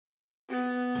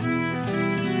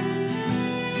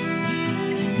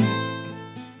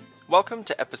Welcome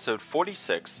to episode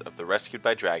 46 of the Rescued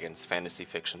by Dragons fantasy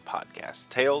fiction podcast,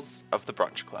 Tales of the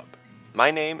Brunch Club.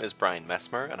 My name is Brian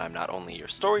Messmer, and I'm not only your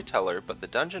storyteller, but the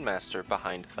dungeon master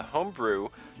behind the homebrew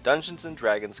Dungeons &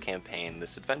 Dragons campaign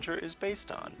this adventure is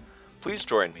based on. Please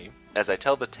join me as I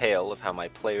tell the tale of how my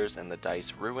players and the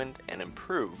dice ruined and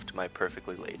improved my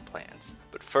perfectly laid plans.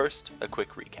 But first, a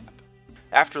quick recap.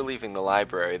 After leaving the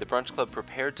library, the Brunch Club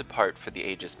prepared to part for the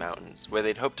Aegis Mountains, where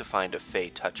they'd hoped to find a Fey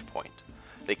touch point.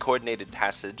 They coordinated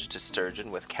passage to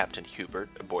Sturgeon with Captain Hubert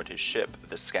aboard his ship,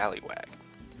 the Scallywag.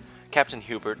 Captain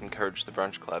Hubert encouraged the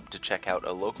Brunch Club to check out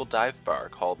a local dive bar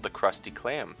called the Krusty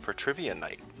Clam for trivia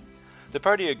night. The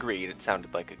party agreed it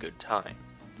sounded like a good time.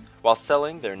 While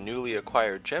selling their newly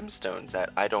acquired gemstones at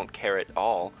I Don't Care at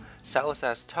All, Salas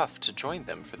asked Tuff to join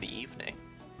them for the evening.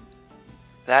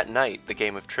 That night, the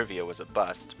game of trivia was a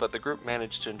bust, but the group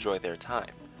managed to enjoy their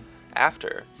time.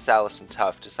 After, Salas and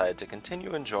Tuff decided to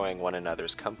continue enjoying one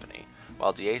another's company,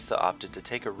 while Diesa opted to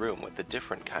take a room with a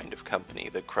different kind of company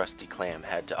the Krusty Clam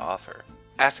had to offer.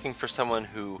 Asking for someone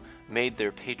who made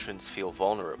their patrons feel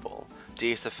vulnerable,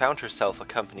 Diesa found herself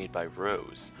accompanied by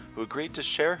Rose, who agreed to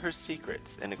share her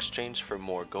secrets in exchange for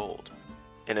more gold.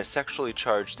 In a sexually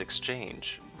charged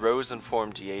exchange, Rose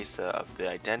informed Diesa of the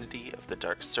identity of the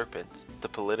Dark Serpent, the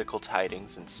political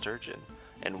tidings in Sturgeon,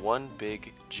 and one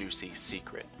big, juicy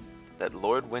secret: that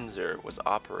Lord Windsor was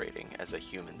operating as a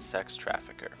human sex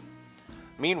trafficker.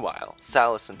 Meanwhile,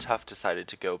 Salas and Tuff decided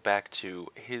to go back to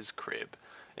his crib,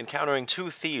 encountering two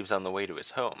thieves on the way to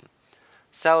his home.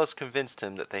 Salas convinced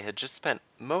him that they had just spent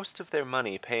most of their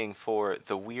money paying for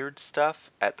the weird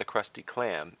stuff at the Krusty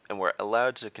Clam and were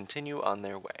allowed to continue on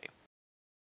their way.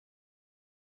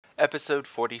 Episode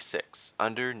 46,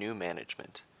 Under New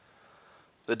Management.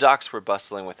 The docks were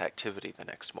bustling with activity the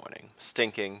next morning.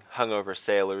 Stinking, hungover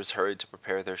sailors hurried to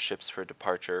prepare their ships for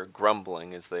departure,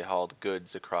 grumbling as they hauled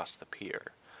goods across the pier.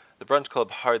 The Brunch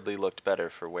Club hardly looked better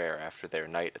for wear after their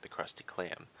night at the Krusty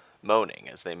Clam, moaning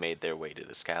as they made their way to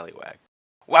the Scallywag.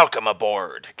 "Welcome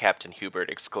aboard!" Captain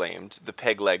Hubert exclaimed, the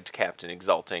peg-legged captain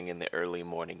exulting in the early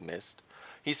morning mist.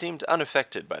 He seemed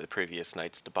unaffected by the previous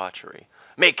night's debauchery.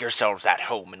 "Make yourselves at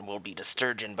home and we'll be to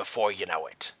Sturgeon before you know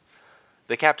it."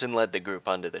 The captain led the group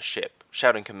onto the ship,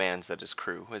 shouting commands at his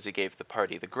crew as he gave the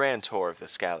party the grand tour of the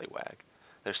Scallywag.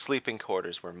 Their sleeping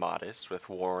quarters were modest, with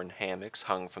worn hammocks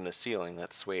hung from the ceiling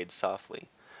that swayed softly.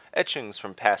 Etchings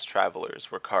from past travelers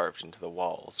were carved into the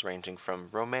walls, ranging from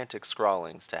romantic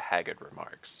scrawlings to haggard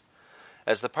remarks.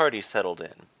 As the party settled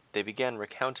in, they began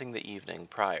recounting the evening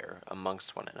prior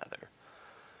amongst one another.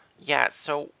 "Yeah,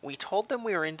 so we told them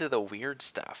we were into the weird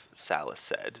stuff," Salas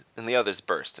said, and the others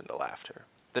burst into laughter.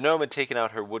 The gnome had taken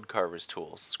out her woodcarver's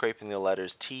tools, scraping the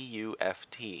letters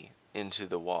T-U-F-T into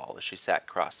the wall as she sat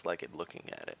cross-legged looking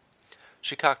at it.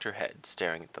 She cocked her head,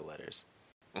 staring at the letters.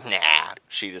 "Nah,"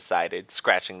 she decided,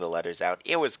 scratching the letters out.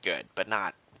 "It was good, but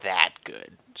not that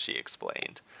good," she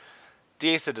explained.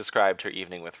 Diesa described her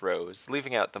evening with Rose,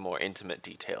 leaving out the more intimate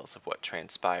details of what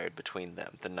transpired between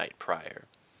them the night prior.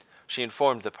 She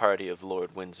informed the party of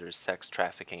Lord Windsor's sex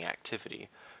trafficking activity,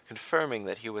 confirming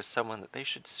that he was someone that they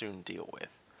should soon deal with.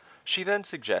 She then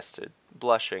suggested,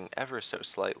 blushing ever so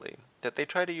slightly, that they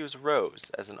try to use Rose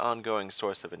as an ongoing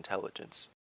source of intelligence.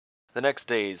 The next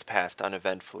days passed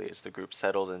uneventfully as the group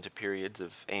settled into periods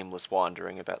of aimless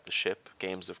wandering about the ship,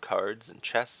 games of cards and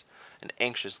chess, and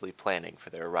anxiously planning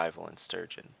for their arrival in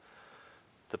Sturgeon.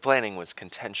 The planning was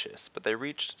contentious, but they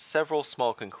reached several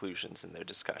small conclusions in their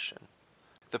discussion.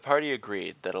 The party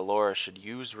agreed that Alora should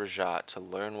use Rajat to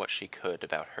learn what she could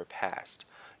about her past,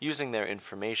 using their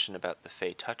information about the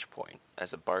Fey Touchpoint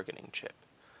as a bargaining chip.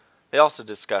 They also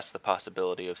discussed the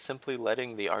possibility of simply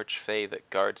letting the Archfey that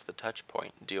guards the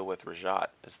Touchpoint deal with Rajat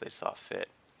as they saw fit.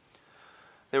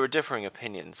 There were differing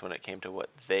opinions when it came to what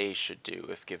they should do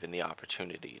if given the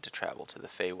opportunity to travel to the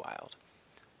Feywild.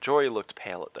 Jory looked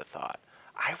pale at the thought.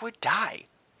 "I would die,"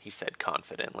 he said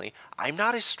confidently. "I'm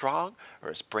not as strong or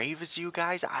as brave as you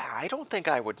guys. I don't think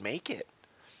I would make it."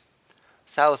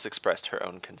 Salas expressed her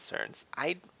own concerns.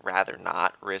 "I'd rather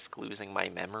not risk losing my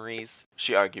memories,"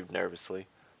 she argued nervously.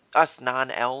 "Us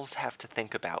non-elves have to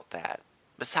think about that.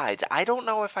 Besides, I don't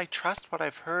know if I trust what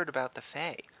I've heard about the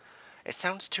Fae. It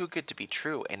sounds too good to be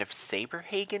true, and if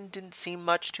Saberhagen didn't seem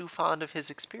much too fond of his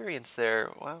experience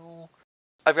there, well..."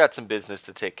 "I've got some business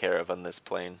to take care of on this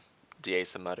plane,"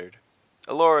 Diesa muttered.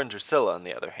 Alora and Drusilla, on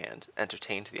the other hand,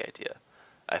 entertained the idea.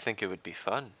 "I think it would be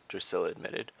fun," Drusilla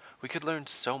admitted. "We could learn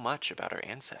so much about our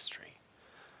ancestry."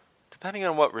 "Depending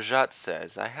on what Rajat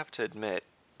says, I have to admit,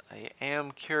 I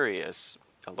am curious,"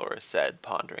 Alora said,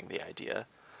 pondering the idea.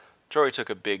 Jory took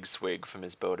a big swig from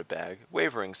his Boda bag,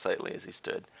 wavering slightly as he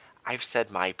stood. I've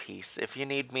said my piece. If you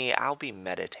need me, I'll be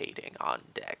meditating on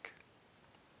deck.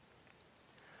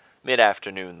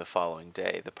 Mid-afternoon the following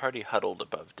day, the party huddled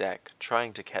above deck,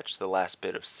 trying to catch the last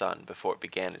bit of sun before it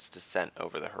began its descent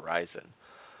over the horizon.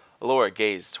 Alora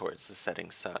gazed towards the setting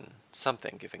sun,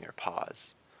 something giving her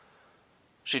pause.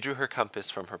 She drew her compass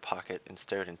from her pocket and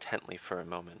stared intently for a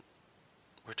moment.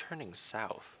 We're turning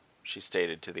south, she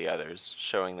stated to the others,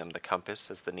 showing them the compass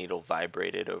as the needle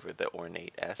vibrated over the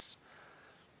ornate S.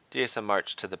 Diesa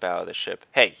marched to the bow of the ship.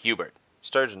 Hey, Hubert,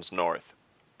 Sturgeon's north.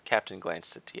 Captain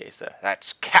glanced at Diesa.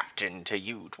 That's captain to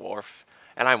you, dwarf,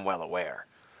 and I'm well aware.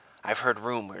 I've heard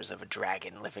rumors of a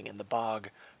dragon living in the bog.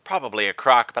 Probably a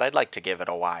croc, but I'd like to give it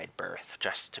a wide berth,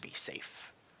 just to be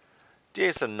safe.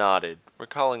 Diesa nodded,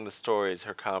 recalling the stories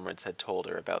her comrades had told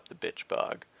her about the bitch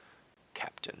bog.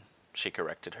 Captain, she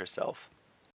corrected herself.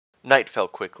 Night fell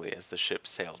quickly as the ship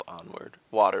sailed onward,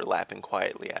 water lapping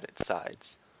quietly at its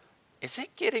sides. Is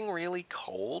it getting really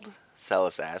cold?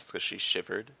 Salas asked as she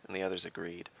shivered, and the others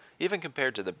agreed. Even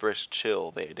compared to the brisk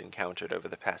chill they had encountered over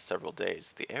the past several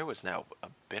days, the air was now a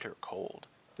bitter cold.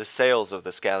 The sails of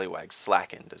the scallywags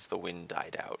slackened as the wind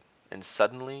died out, and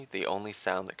suddenly the only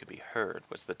sound that could be heard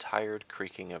was the tired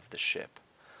creaking of the ship.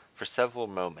 For several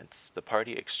moments the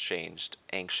party exchanged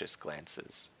anxious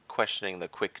glances, questioning the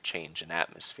quick change in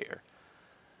atmosphere.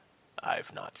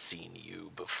 I've not seen you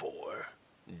before,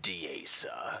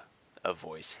 Diesa, a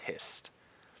voice hissed.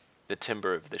 The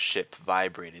timber of the ship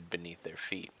vibrated beneath their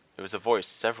feet. It was a voice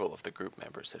several of the group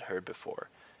members had heard before,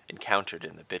 encountered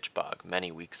in the bitch bog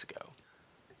many weeks ago.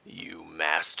 You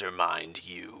mastermind,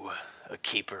 you, a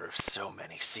keeper of so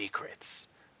many secrets.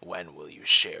 When will you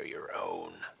share your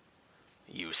own?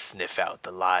 You sniff out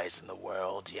the lies in the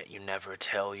world, yet you never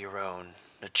tell your own.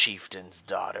 A chieftain's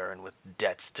daughter and with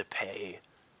debts to pay.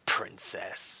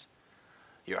 Princess.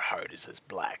 Your heart is as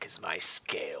black as my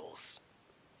scales.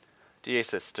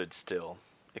 Diesa stood still,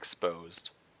 exposed.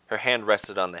 Her hand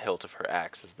rested on the hilt of her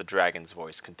axe as the dragon's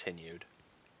voice continued.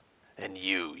 And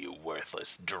you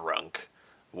worthless drunk,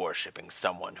 worshipping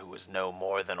someone who was no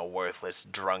more than a worthless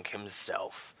drunk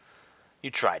himself. You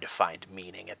try to find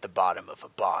meaning at the bottom of a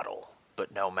bottle,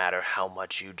 but no matter how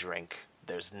much you drink,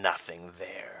 there's nothing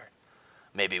there.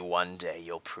 Maybe one day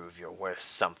you'll prove you're worth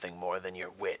something more than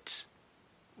your wit.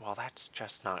 Well, that's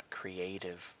just not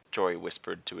creative, Jory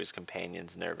whispered to his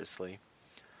companions nervously.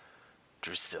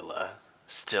 Drusilla,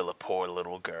 still a poor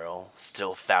little girl,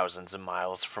 still thousands of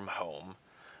miles from home.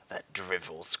 That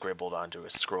drivel scribbled onto a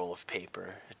scroll of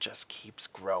paper, it just keeps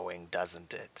growing,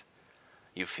 doesn't it?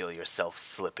 You feel yourself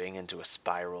slipping into a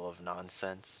spiral of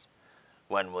nonsense?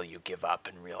 When will you give up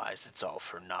and realize it's all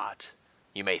for naught?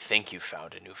 You may think you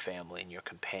found a new family in your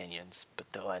companions, but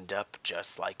they'll end up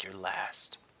just like your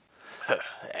last.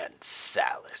 And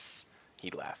Salas,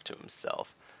 he laughed to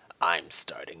himself, I'm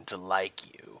starting to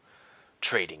like you.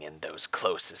 Trading in those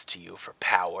closest to you for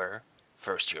power.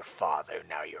 First your father,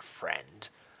 now your friend.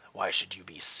 Why should you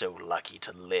be so lucky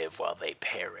to live while they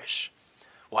perish?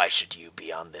 Why should you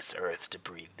be on this earth to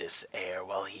breathe this air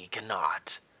while he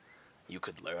cannot? You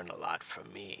could learn a lot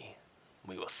from me.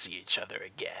 We will see each other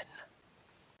again.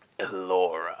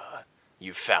 Elora,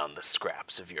 you found the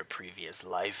scraps of your previous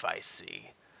life, I see.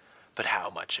 But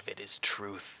how much of it is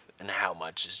truth, and how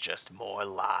much is just more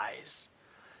lies?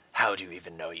 How do you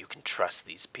even know you can trust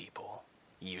these people?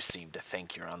 You seem to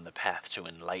think you're on the path to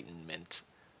enlightenment.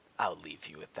 I'll leave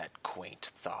you with that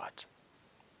quaint thought.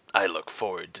 I look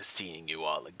forward to seeing you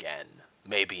all again,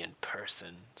 maybe in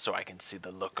person, so I can see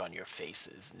the look on your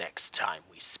faces next time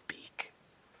we speak.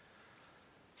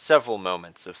 Several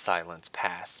moments of silence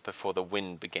passed before the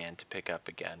wind began to pick up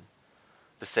again.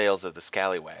 The sails of the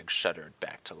scallywag shuddered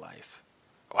back to life.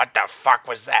 What the fuck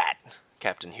was that?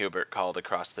 Captain Hubert called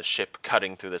across the ship,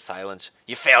 cutting through the silence.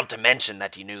 You failed to mention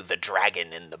that you knew the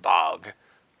dragon in the bog.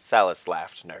 Salas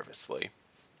laughed nervously.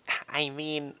 I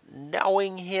mean,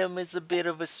 knowing him is a bit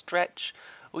of a stretch.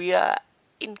 We,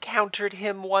 encountered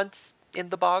him once in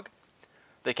the bog.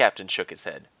 The captain shook his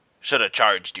head. Should have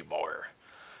charged you more.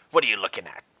 What are you looking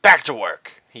at? Back to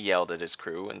work, he yelled at his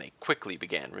crew, and they quickly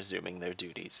began resuming their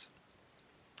duties.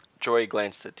 Jory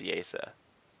glanced at Diesa.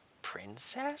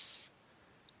 Princess?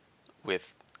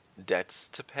 With debts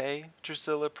to pay?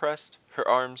 Drusilla pressed, her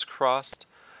arms crossed.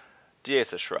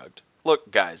 Diesa shrugged. Look,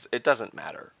 guys, it doesn't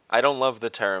matter. I don't love the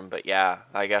term, but yeah,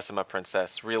 I guess I'm a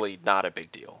princess. Really not a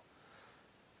big deal.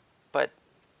 But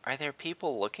are there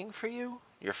people looking for you?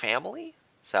 Your family?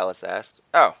 Salas asked.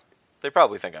 Oh, they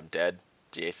probably think I'm dead,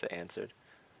 Diesa answered.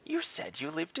 You said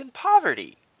you lived in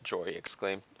poverty, Jory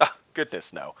exclaimed. Oh,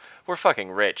 goodness no. We're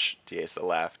fucking rich, Diesa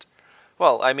laughed.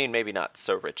 Well, I mean, maybe not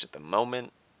so rich at the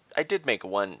moment. I did make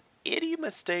one itty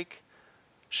mistake.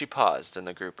 She paused, and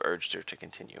the group urged her to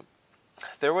continue.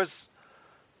 There was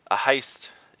a heist.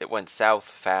 It went south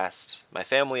fast. My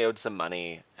family owed some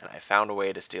money, and I found a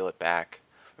way to steal it back.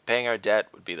 Repaying our debt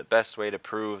would be the best way to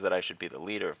prove that I should be the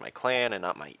leader of my clan and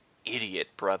not my idiot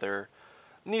brother.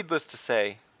 Needless to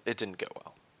say, it didn't go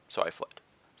well, so I fled.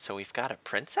 So we've got a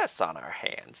princess on our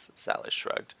hands, Salas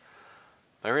shrugged.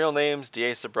 My real name's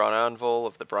Diesa Bronanvil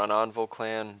of the Bronanvil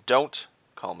clan. Don't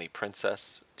call me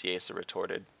princess, Diesa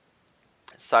retorted.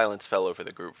 Silence fell over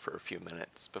the group for a few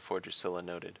minutes before Drusilla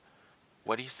noted.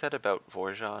 What he said about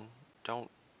Vorjan, don't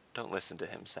listen to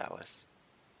him, Salas.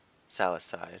 Salas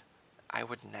sighed. I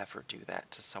would never do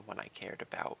that to someone I cared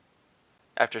about.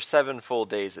 After 7 full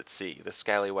days at sea, the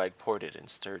scallywag ported in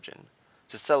Sturgeon.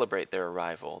 To celebrate their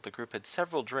arrival, the group had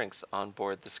several drinks on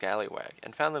board the scallywag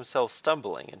and found themselves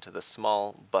stumbling into the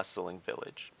small, bustling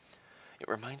village. It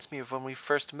reminds me of when we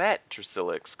first met,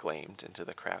 Drusilla exclaimed into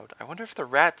the crowd. I wonder if the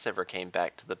rats ever came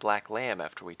back to the Black Lamb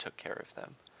after we took care of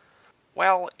them.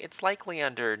 Well, it's likely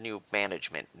under new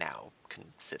management now,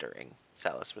 considering,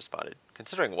 Salas responded.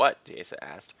 Considering what? Diesa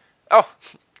asked. Oh,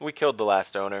 we killed the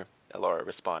last owner, Elora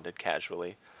responded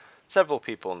casually. Several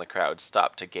people in the crowd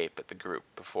stopped to gape at the group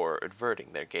before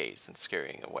averting their gaze and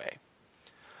scurrying away.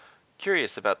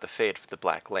 Curious about the fate of the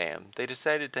Black Lamb, they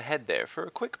decided to head there for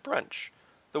a quick brunch.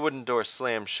 The wooden door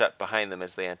slammed shut behind them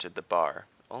as they entered the bar,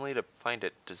 only to find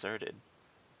it deserted.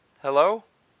 Hello?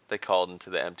 They called into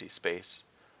the empty space.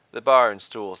 The bar and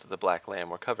stools of the Black Lamb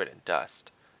were covered in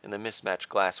dust, and the mismatched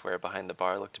glassware behind the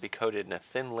bar looked to be coated in a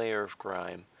thin layer of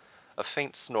grime. A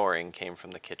faint snoring came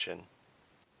from the kitchen.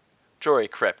 Jory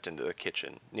crept into the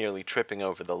kitchen, nearly tripping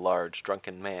over the large,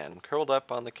 drunken man curled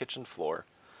up on the kitchen floor.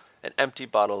 An empty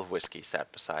bottle of whiskey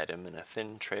sat beside him, and a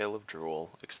thin trail of drool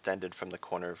extended from the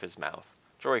corner of his mouth.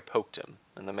 Jory poked him,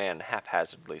 and the man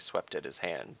haphazardly swept at his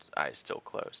hand, eyes still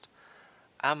closed.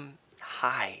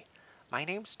 Hi. My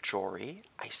name's Jory.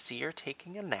 I see you're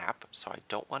taking a nap, so I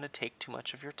don't want to take too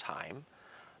much of your time.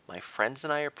 My friends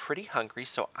and I are pretty hungry,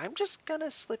 so I'm just gonna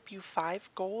slip you 5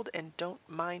 gold and don't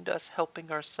mind us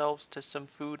helping ourselves to some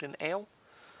food and ale.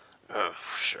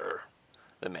 Sure,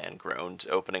 the man groaned,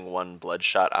 opening one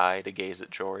bloodshot eye to gaze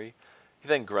at Jory. He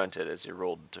then grunted as he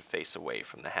rolled to face away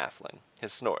from the halfling,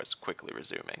 his snores quickly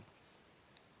resuming.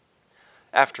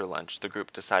 After lunch, the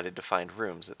group decided to find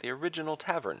rooms at the original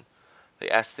tavern. They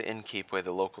asked the innkeep where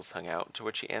the locals hung out, to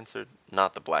which he answered,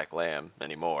 Not the Black Lamb,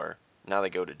 anymore. Now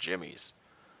they go to Jimmy's.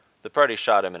 The party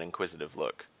shot him an inquisitive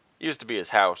look. It used to be his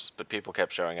house, but people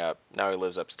kept showing up. Now he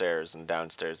lives upstairs, and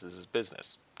downstairs is his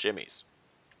business, Jimmy's.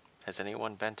 Has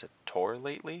anyone been to Tor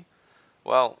lately?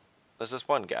 Well, there's this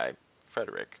one guy,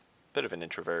 Frederick. Bit of an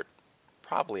introvert.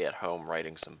 Probably at home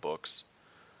writing some books.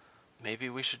 Maybe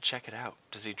we should check it out.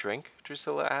 Does he drink?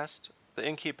 Drusilla asked. The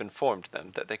innkeep informed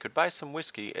them that they could buy some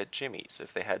whiskey at Jimmy's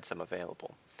if they had some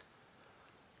available.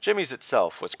 Jimmy's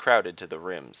itself was crowded to the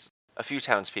rims. A few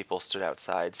townspeople stood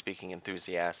outside, speaking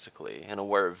enthusiastically, and a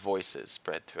whir of voices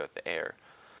spread throughout the air.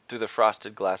 Through the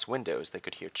frosted glass windows they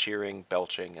could hear cheering,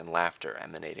 belching, and laughter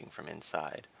emanating from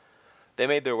inside. They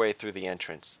made their way through the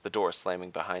entrance, the door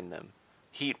slamming behind them.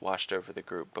 Heat washed over the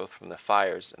group, both from the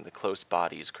fires and the close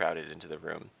bodies crowded into the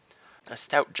room. A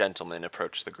stout gentleman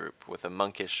approached the group, with a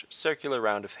monkish, circular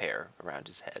round of hair around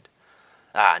his head.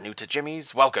 Ah, new to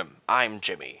Jimmy's? Welcome, I'm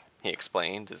Jimmy, he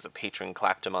explained, as a patron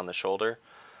clapped him on the shoulder.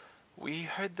 We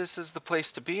heard this is the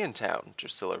place to be in town,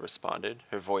 Drusilla responded,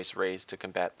 her voice raised to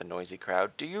combat the noisy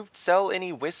crowd. Do you sell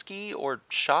any whiskey or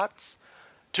shots?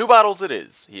 2 bottles it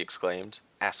is, he exclaimed,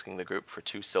 asking the group for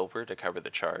 2 silver to cover the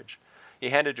charge. He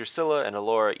handed Drusilla and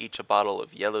Elora each a bottle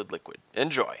of yellowed liquid.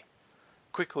 Enjoy!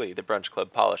 Quickly, the Brunch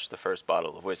Club polished the first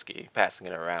bottle of whiskey, passing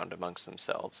it around amongst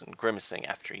themselves and grimacing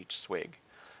after each swig.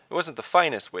 It wasn't the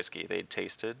finest whiskey they'd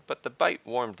tasted, but the bite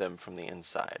warmed them from the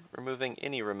inside, removing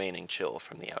any remaining chill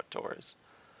from the outdoors.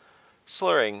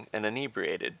 Slurring and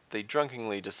inebriated, they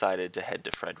drunkenly decided to head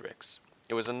to Frederick's.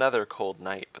 It was another cold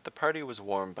night, but the party was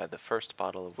warmed by the first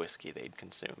bottle of whiskey they'd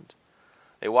consumed.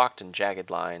 They walked in jagged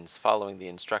lines, following the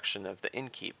instruction of the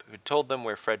innkeep, who told them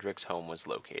where Frederick's home was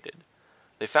located.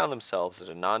 They found themselves at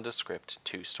a nondescript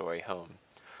 2-story home.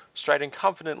 Striding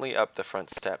confidently up the front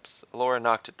steps, Laura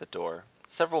knocked at the door.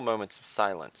 Several moments of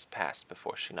silence passed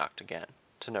before she knocked again,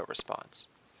 to no response.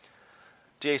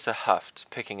 Diesa huffed,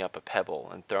 picking up a pebble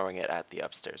and throwing it at the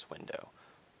upstairs window.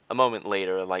 A moment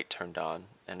later a light turned on,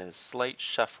 and a slight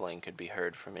shuffling could be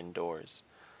heard from indoors.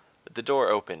 The door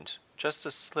opened, just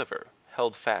a sliver,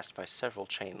 held fast by several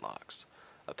chain locks,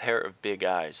 a pair of big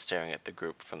eyes staring at the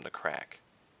group from the crack.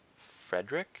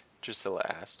 Frederick? Drusilla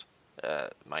asked.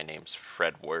 My name's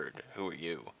Fred Word. Who are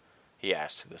you? He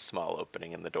asked through the small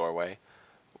opening in the doorway.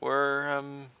 We're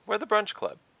the Brunch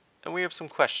Club, and we have some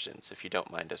questions, if you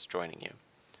don't mind us joining you.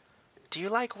 Do you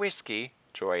like whiskey?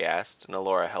 Jory asked, and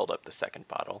Alora held up the second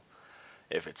bottle.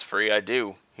 If it's free, I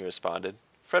do, he responded.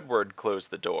 Fred Word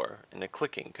closed the door, and a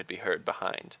clicking could be heard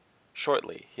behind.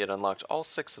 Shortly, he had unlocked all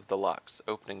 6 of the locks,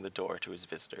 opening the door to his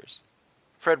visitors.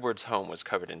 Fred Word's home was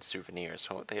covered in souvenirs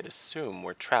from what they had assumed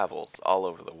were travels all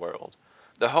over the world.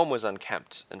 The home was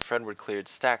unkempt, and Fred Word cleared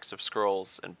stacks of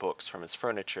scrolls and books from his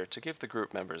furniture to give the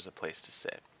group members a place to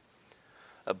sit.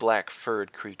 A black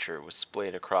furred creature was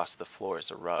splayed across the floor as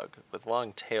a rug, with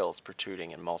long tails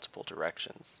protruding in multiple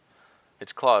directions.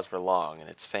 Its claws were long, and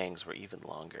its fangs were even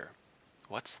longer.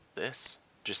 What's this?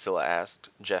 Drusilla asked,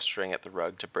 gesturing at the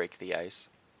rug to break the ice.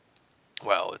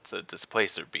 Well, it's a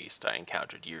displacer beast I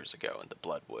encountered years ago in the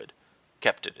Bloodwood.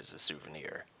 Kept it as a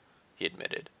souvenir, he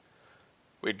admitted.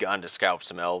 We'd gone to scalp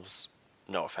some elves.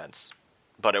 No offense.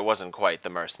 But it wasn't quite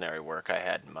the mercenary work I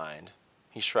had in mind.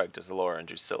 He shrugged as Alora and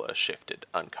Drusilla shifted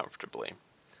uncomfortably.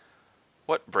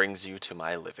 What brings you to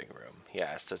my living room? He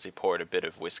asked as he poured a bit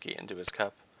of whiskey into his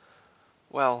cup.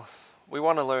 Well, we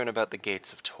want to learn about the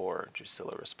Gates of Tor,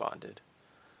 Drusilla responded.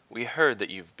 We heard that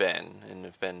you've been, and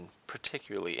have been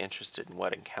particularly interested in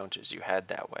what encounters you had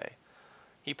that way.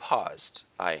 He paused,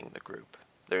 eyeing the group.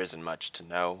 There isn't much to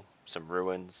know. Some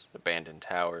ruins, abandoned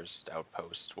towers,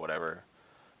 outposts, whatever.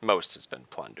 Most has been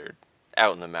plundered.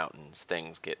 Out in the mountains,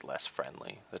 things get less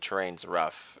friendly. The terrain's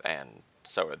rough, and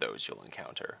so are those you'll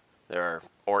encounter. There are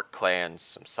orc clans,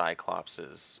 some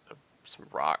cyclopses, some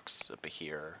rocks, a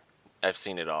behir. I've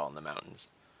seen it all in the mountains.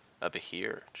 A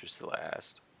behir? Drusilla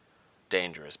asked.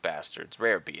 Dangerous bastards,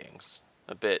 rare beings.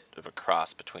 A bit of a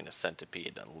cross between a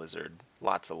centipede and a lizard.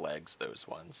 Lots of legs, those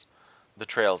ones. The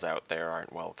trails out there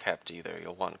aren't well kept either.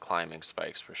 You'll want climbing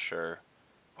spikes for sure.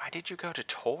 Why did you go to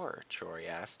Tor? Jory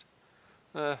asked.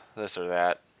 This or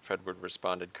that, Fredward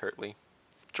responded curtly.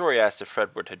 Jory asked if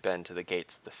Fredward had been to the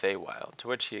gates of the Feywild, to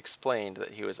which he explained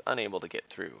that he was unable to get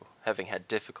through, having had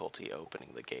difficulty opening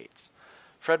the gates.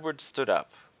 Fredward stood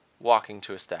up, walking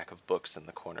to a stack of books in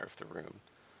the corner of the room.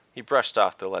 He brushed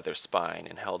off the leather spine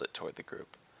and held it toward the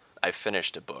group. I've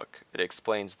finished a book. It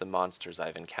explains the monsters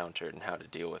I've encountered and how to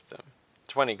deal with them.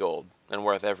 20 gold, and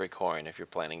worth every coin if you're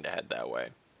planning to head that way.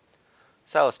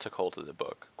 Salas took hold of the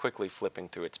book, quickly flipping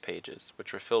through its pages,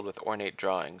 which were filled with ornate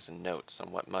drawings and notes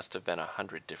on what must have been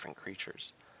 100 different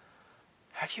creatures.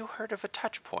 Have you heard of a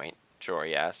touch point?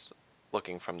 Jory asked,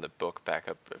 looking from the book back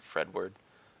up at Fredward.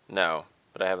 No,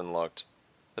 but I haven't looked.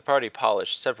 The party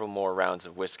polished several more rounds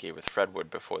of whiskey with Fredward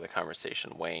before the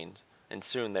conversation waned, and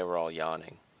soon they were all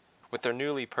yawning. With their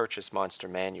newly purchased monster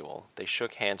manual, they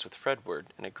shook hands with Fredward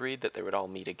and agreed that they would all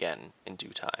meet again in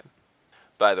due time.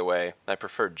 By the way, I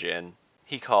prefer gin,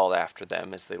 he called after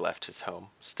them as they left his home,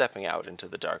 stepping out into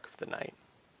the dark of the night.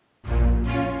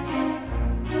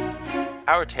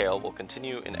 Our tale will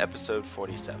continue in episode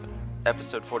 47.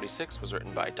 Episode 46 was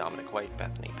written by Dominic White,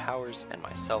 Bethany Powers, and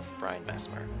myself, Brian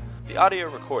Messmer. The audio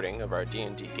recording of our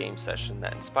D&D game session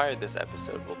that inspired this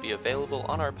episode will be available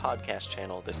on our podcast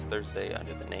channel this Thursday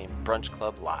under the name Brunch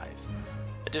Club Live.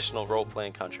 Additional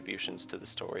role-playing contributions to the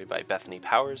story by Bethany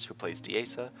Powers, who plays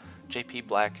Diesa, J.P.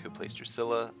 Black, who plays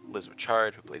Drusilla, Liz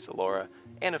Richard, who plays Alora,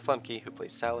 Anna Flemke, who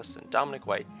plays Salas, and Dominic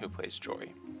White, who plays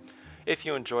Jory. If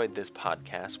you enjoyed this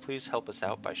podcast, please help us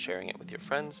out by sharing it with your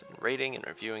friends and rating and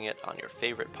reviewing it on your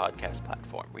favorite podcast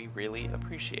platform. We really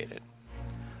appreciate it.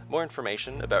 More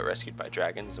information about Rescued by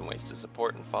Dragons and ways to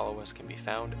support and follow us can be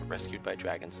found at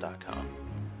rescuedbydragons.com.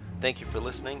 Thank you for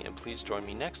listening, and please join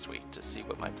me next week to see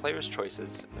what my players'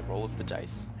 choices and the roll of the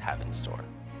dice have in store.